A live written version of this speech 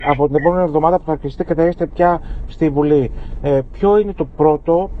Από την επόμενη εβδομάδα που θα αρχίσετε και θα είστε πια στη Βουλή, ποιο είναι το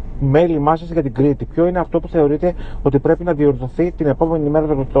πρώτο μέλημά σας για την Κρήτη? Ποιο είναι αυτό που θεωρείτε ότι πρέπει να διορθωθεί την επόμενη μέρα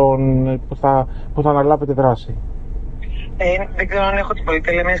που θα αναλάβετε δράση? Δεν ξέρω αν έχω την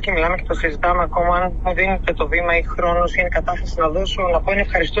πολυτέλεια και μιλάμε και το συζητάμε ακόμα. Αν μου δίνετε το βήμα ή χρόνο ή είναι κατάσταση να πω είναι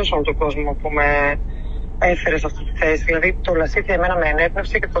ευχαριστώ σε όλο τον κόσμο που με έφερε σε αυτή τη θέση. Δηλαδή το Λασίθι εμένα με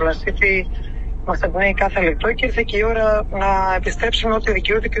ενέπνευσε και το Λασίθι μας εμπνέει κάθε λεπτό και ήρθε και η ώρα να επιστρέψουμε ό,τι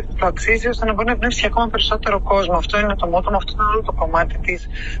δικαιούται και το αξίζει, ώστε να μπορεί να εμπνεύσει ακόμα περισσότερο κόσμο. Αυτό είναι το μότο μου, αυτό είναι όλο το κομμάτι της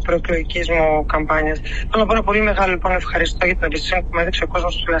προεκλογικής μου καμπάνιας. Θέλω να πω ένα πολύ μεγάλο λοιπόν ευχαριστώ για την εμπιστοσύνη που με έδειξε ο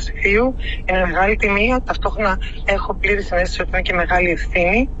κόσμος του Λασιθίου. Είναι μεγάλη τιμή, ταυτόχρονα έχω πλήρη συνέστηση ότι είναι και μεγάλη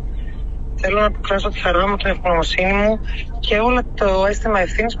ευθύνη. Θέλω να αποκράσω τη χαρά μου, την ευγνωμοσύνη μου και όλο το αίσθημα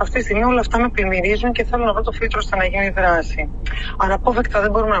ευθύνης που αυτή τη στιγμή όλα αυτά με πλημμυρίζουν και θέλω να βρω το φίλτρο ώστε να γίνει δράση. Αναπόφευκτα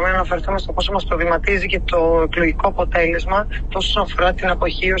δεν μπορούμε να μην αναφερθούμε στο πόσο μας προβληματίζει και το εκλογικό αποτέλεσμα, τόσο όσον αφορά την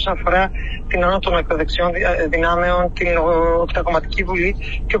αποχή, όσον αφορά την άνω των ακροδεξιών δυνάμεων, την οκτακομματική βουλή.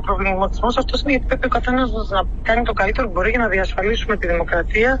 Και ο προβληματισμός αυτός είναι γιατί πρέπει ο καθένας να κάνει το καλύτερο που μπορεί για να διασφαλίσουμε τη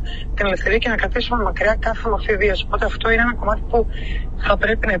δημοκρατία, την ελευθερία και να κρατήσουμε μακριά κάθε μορφή βίας. Οπότε αυτό είναι ένα κομμάτι που θα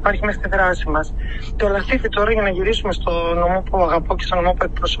πρέπει να υπάρχει μέσα στη δράση μας. Το Λασίθι τώρα, για να γυρίσουμε στο νόμο που αγαπώ και στο νόμο που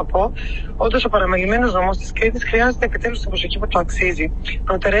εκπροσωπώ, όντως ο παραμελημένος νόμος της Κρήτης χρειάζεται επιτέλους την προσοχή που το αξίζει.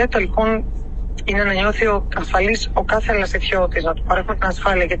 Προτεραιότητα λοιπόν είναι να νιώθει ασφαλής ο κάθε λασιθιώτης, να του παρέχουμε την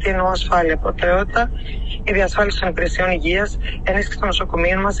ασφάλεια. Γιατί εννοώ ασφάλεια? Προτεραιότητα η διασφάλιση των υπηρεσιών υγείας, ενίσχυση των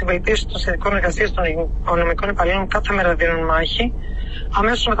νοσοκομείων μας, η βελτίωση των συνδικών εργασίας των οικονομικών υπαλλήλων κάθε μέρα δίνουν μάχη.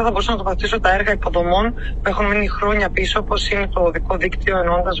 Αμέσως μετά θα μπορούσα να τοποθετήσω τα έργα υποδομών που έχουν μείνει χρόνια πίσω, όπως είναι το οδικό δίκτυο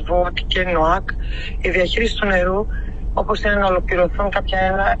εννοώντας ΒΟΤ και ΝΟΑΚ, η διαχείριση του νερού, όπως είναι να ολοκληρωθούν κάποια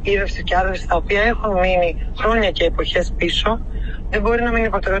έργα ίδρυυσης και άρδευσης τα οποία έχουν μείνει χρόνια και εποχές πίσω. Δεν μπορεί να μείνει η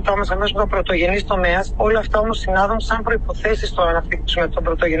προτεραιότητά μας αμέσως με το πρωτογενής τομέας. Όλα αυτά όμως συνάδουν σαν προϋποθέσεις στο να αναπτύξουμε τον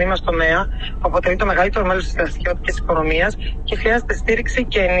πρωτογενή μας τομέα, που αποτελεί το μεγαλύτερο μέλος της δραστηριότητας οικονομίας και χρειάζεται στήριξη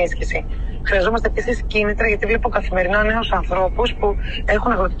και ενίσχυση. Χρειαζόμαστε επίσης κίνητρα, γιατί βλέπω καθημερινά νέους ανθρώπους που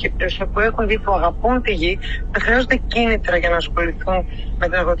έχουν αγροτική περιουσία, που έχουν δει, που αγαπούν τη γη, να χρειάζονται κίνητρα για να ασχοληθούν με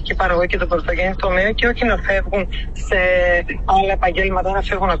την αγροτική παραγωγή και τον πρωτογενή τομέα και όχι να φεύγουν σε άλλα επαγγέλματα, να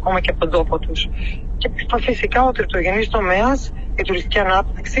φεύγουν ακόμα και από τον τόπο τους. Και φυσικά ο τριτογενής τομέας, η τουριστική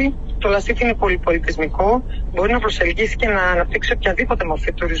ανάπτυξη. Το Λασίθι είναι πολυπολιτισμικό, μπορεί να προσελκύσει και να αναπτύξει οποιαδήποτε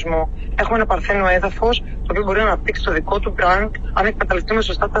μορφή τουρισμού. Έχουμε ένα παρθένο έδαφος, το οποίο μπορεί να αναπτύξει το δικό του brand, αν εκμεταλλευτούμε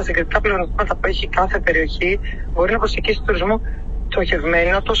σωστά τα συγκριτικά πλεονεκτήματα που έχει κάθε περιοχή, μπορεί να προσελκύσει τουρισμό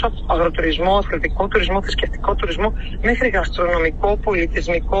στοχευμένο, τόσο αγροτουρισμό, αθλητικό τουρισμό, θρησκευτικό τουρισμό, μέχρι γαστρονομικό,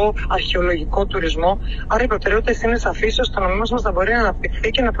 πολιτισμικό, αρχαιολογικό τουρισμό. Άρα οι προτεραιότητες είναι σαφείς, ώστε το νομίμας μας να μπορεί να αναπτυχθεί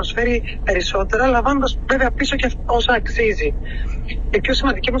και να προσφέρει περισσότερα, λαμβάνοντας βέβαια πίσω και όσα αξίζει. Η πιο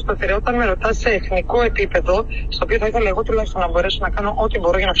σημαντική μας προτεραιότητα, αν με ρωτάς σε εθνικό επίπεδο, στο οποίο θα ήθελα εγώ τουλάχιστον να μπορέσω να κάνω ό,τι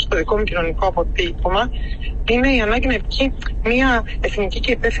μπορώ για να αφήσω το δικό μου κοινωνικό αποτύπωμα, είναι η ανάγκη να υπάρχει μια εθνική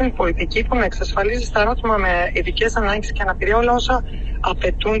και υπεύθυνη πολιτική που να εξασφαλίζει στα άτομα με ειδικές ανάγκες και αναπηρία όλα όσα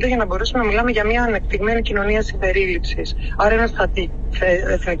απαιτούνται για να μπορέσουμε να μιλάμε για μια ανεπτυγμένη κοινωνία συμπερίληψης. Άρα, ένα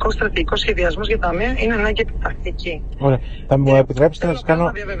εθνικό στρατηγικό σχεδιασμός για τα ΑΜΕΑ είναι ανάγκη επιτακτική. Ωραία. Θα μου επιτρέψετε να σας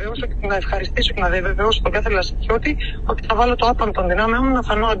κάνω. Να ευχαριστήσω και να διαβεβαιώσω τον κάθε λασιθιώτη ότι θα βάλω το άπαν των δυνάμεων μου, να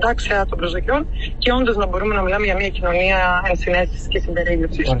φανώ αντάξια των προσδοκιών και όντως να μπορούμε να μιλάμε για μια κοινωνία ενσυναίσθησης και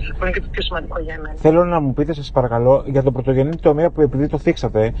συμπερίληψης, που είναι και το πιο σημαντικό για εμένα. Θέλω να μου πείτε, σας παρακαλώ, για τον πρωτογενή τομέα που επειδή το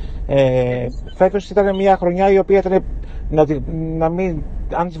θίξατε, φέτος ήταν μια χρονιά η οποία ήταν.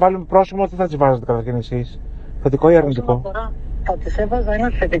 Αν τις βάλουμε πρόσημο, τι θα τις βάζετε καταρχήν εσείς? Θετικό ή αρνητικό? Θα τις έβαζα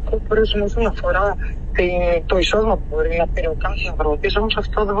ένα θετικό πρίσμα όσον αφορά το εισόδημα που μπορεί να πήρε ο κάθε αγρότης. Όμως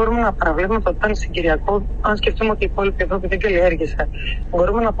αυτό δεν μπορούμε να παραβλέπουμε ότι ήταν συγκυριακό, αν σκεφτούμε ότι η υπόλοιπη Ευρώπη δεν καλλιέργησε.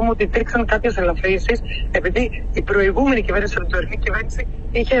 Μπορούμε να πούμε ότι υπήρξαν κάποιες ελαφρύσεις, επειδή η προηγούμενη κυβέρνηση, η τωρινή κυβέρνηση,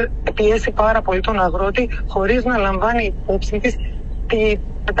 είχε πιέσει πάρα πολύ τον αγρότη, χωρίς να λαμβάνει υπόψη της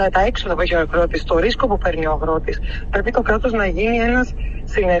τα έξοδα που έχει ο αγρότης, το ρίσκο που παίρνει ο αγρότης. Πρέπει το κράτος να γίνει ένας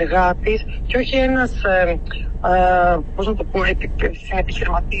συνεργάτης και όχι ένας πώς να το πούμε,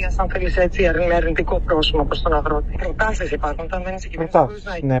 συνεπιχειρηματίας, αν θέλεις έτσι, με αρνητικό πρόσωπο προς τον αγρότη. Προτάσεις υπάρχουν, όταν δεν είσαι κυβερνητικός.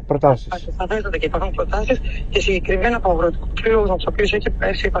 Ναι, προτάσεις. Θα δέχονται και υπάρχουν προτάσεις και συγκεκριμένα από αγροτικούς φίλους με τους οποίους έχει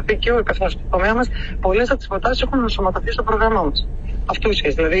έρθει επαφή και ο υπεύθυνος του τομέα μας, πολλές από τις προτάσεις έχουν ενσωματωθεί στο πρόγραμμά μας.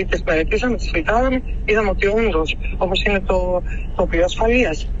 Αυτούσιες, δηλαδή τις μελετήσαμε, τις φιλτράραμε, είδαμε ότι όντως, όπως είναι το τοπίο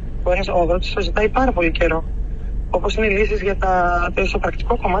ασφαλείας, που ο αγρότης το ζητάει πάρα πολύ καιρό. Όπως είναι οι λύσεις για το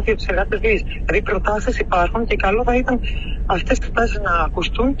πρακτικό κομμάτι για τους εργάτες λύσεις. Δηλαδή προτάσεις υπάρχουν και καλό θα ήταν αυτές τις προτάσεις να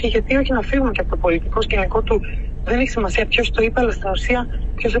ακουστούν και γιατί όχι να φύγουμε και από το πολιτικό σκηνικό του. Δεν έχει σημασία ποιος το είπε, αλλά στην ουσία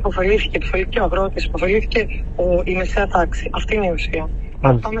ποιος υποφελήθηκε. Υποφελήθηκε ο αγρότης, υποφελήθηκε η μεσαία τάξη. Αυτή είναι η ουσία.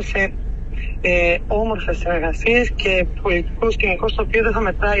 Πάμε σε όμορφες συνεργασίες και πολιτικό σκηνικό στο οποίο δεν θα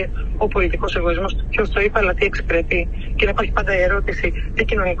μετράει ο πολιτικός εγωισμός, ποιος το είπε, αλλά τι εξυπηρετεί. Και να υπάρχει πάντα η ερώτηση, τι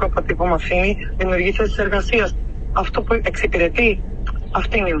κοινωνικό αποτύπωμα αφήνει, δημιουργεί θέσεις εργασίας. Αυτό που εξυπηρετεί,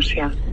 αυτή είναι η ουσία.